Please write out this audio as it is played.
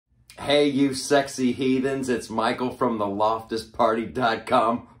Hey, you sexy heathens, it's Michael from the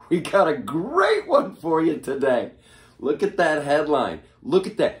LoftusParty.com. We got a great one for you today. Look at that headline. Look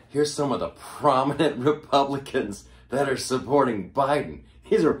at that. Here's some of the prominent Republicans that are supporting Biden.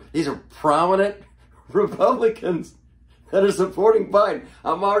 These are prominent Republicans that are supporting Biden.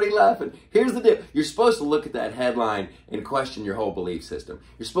 I'm already laughing. Here's the deal. You're supposed to look at that headline and question your whole belief system.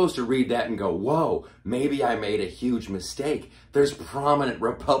 You're supposed to read that and go, whoa, maybe I made a huge mistake. There's prominent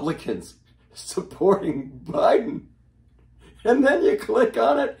Republicans supporting Biden. And then you click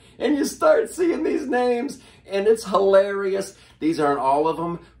on it and you start seeing these names and it's hilarious. These aren't all of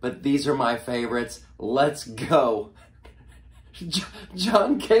them, but these are my favorites. Let's go.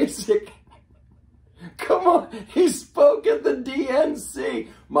 John Kasich. Come on, he spoke at the DNC.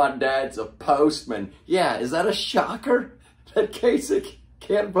 My dad's a postman. Yeah, is that a shocker that Kasich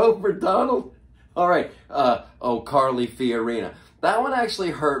can't vote for Donald? All right, Carly Fiorina. That one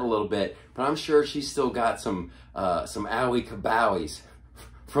actually hurt a little bit, but I'm sure she's still got some owie kabowies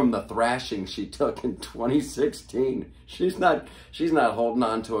from the thrashing she took in 2016. She's not holding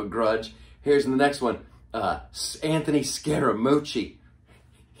on to a grudge. Here's the next one, Anthony Scaramucci.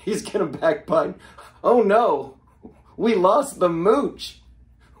 He's gonna back Biden. Oh no, we lost the mooch.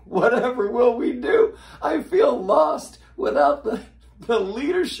 Whatever will we do? I feel lost without the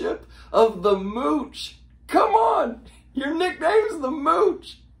leadership of the mooch. Come on, your nickname's the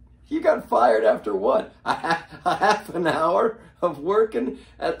mooch. You got fired after what? A half an hour of working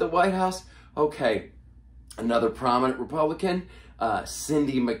at the White House? Okay, another prominent Republican,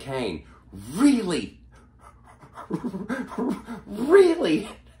 Cindy McCain. Really? Really?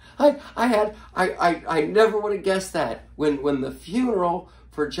 I never would have guessed that when the funeral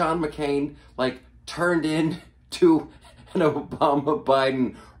for John McCain turned into an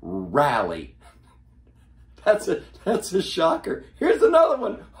Obama-Biden rally. That's a shocker. Here's another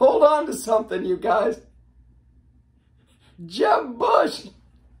one. Hold on to something, you guys. Jeb Bush.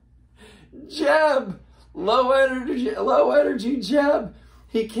 Jeb. Low energy Jeb.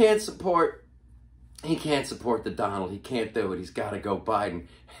 He can't support the Donald. He can't do it. He's got to go Biden.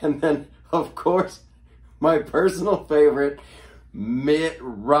 And then, of course, my personal favorite, Mitt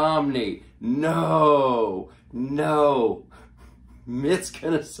Romney. No. Mitt's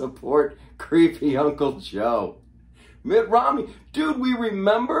going to support creepy Uncle Joe. Mitt Romney. Dude, we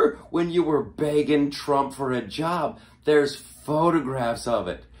remember when you were begging Trump for a job. There's photographs of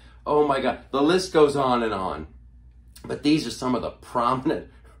it. Oh my God. The list goes on and on. But these are some of the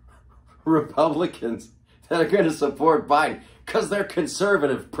prominent Republicans that are going to support Biden because they're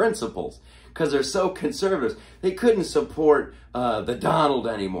conservative principles, because they're so conservative. They couldn't support the Donald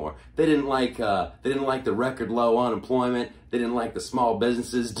anymore. They didn't like the record low unemployment. They didn't like the small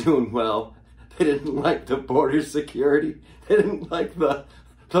businesses doing well. They didn't like the border security. They didn't like the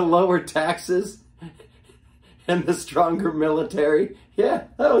lower taxes and the stronger military. Yeah,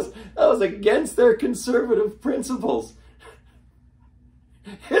 that was against their conservative principles.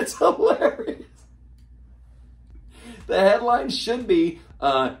 It's hilarious. The headline should be,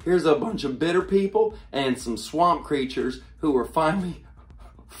 here's a bunch of bitter people and some swamp creatures who were finally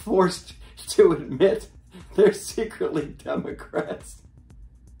forced to admit they're secretly Democrats.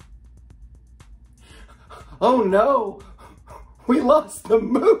 Oh no, we lost the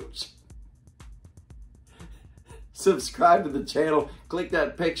mooch. Subscribe to the channel. Click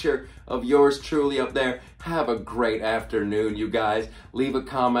that picture of yours truly up there. Have a great afternoon, you guys. Leave a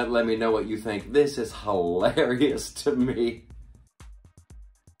comment. Let me know what you think. This is hilarious to me.